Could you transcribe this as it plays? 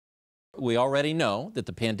we already know that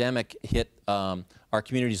the pandemic hit our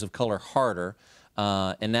communities of color harder,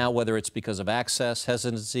 and now whether it's because of access,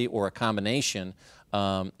 hesitancy, or a combination,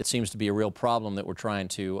 it seems to be a real problem that we're trying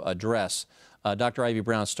to address. Dr.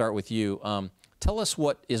 Ivy-Brown, start with you. Tell us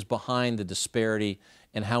what is behind the disparity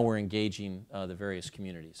and how we're engaging the various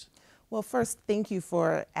communities. Well, first, thank you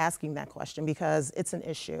for asking that question because it's an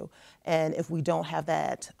issue. And if we don't have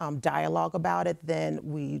that dialogue about it, then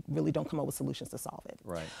we really don't come up with solutions to solve it.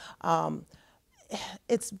 Right.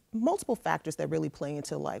 It's multiple factors that really play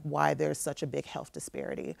into like why there's such a big health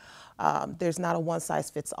disparity. There's not a one size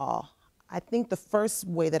fits all. I think the first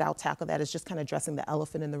way that I'll tackle that is just kind of addressing the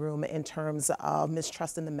elephant in the room in terms of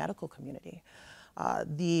mistrust in the medical community.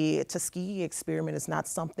 The Tuskegee experiment is not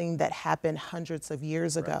something that happened hundreds of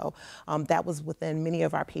years ago. That was within many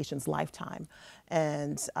of our patients' lifetime.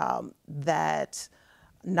 And that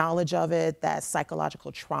knowledge of it, that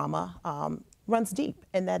psychological trauma runs deep.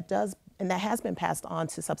 And that has been passed on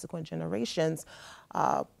to subsequent generations,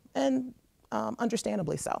 and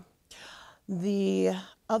understandably so. The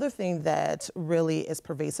other thing that really is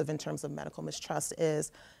pervasive in terms of medical mistrust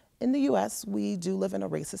is in the U.S., we do live in a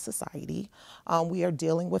racist society. We are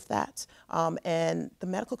dealing with that. And the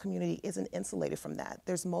medical community isn't insulated from that.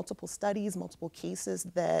 There's multiple studies, multiple cases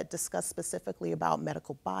that discuss specifically about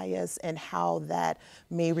medical bias and how that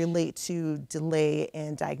may relate to delay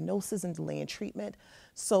in diagnosis and delay in treatment.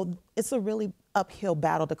 So it's a really uphill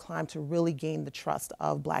battle to climb to really gain the trust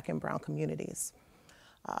of Black and brown communities.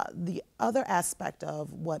 The other aspect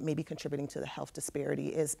of what may be contributing to the health disparity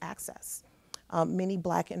is access. Many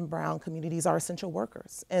Black and brown communities are essential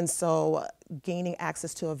workers. And so gaining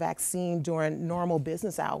access to a vaccine during normal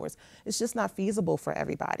business hours is just not feasible for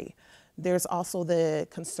everybody. There's also the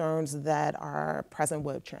concerns that are present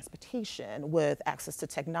with transportation, with access to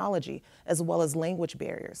technology, as well as language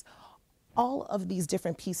barriers. All of these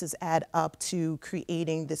different pieces add up to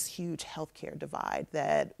creating this huge healthcare divide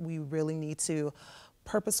that we really need to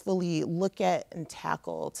purposefully look at and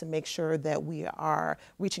tackle to make sure that we are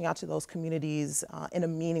reaching out to those communities in a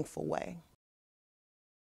meaningful way.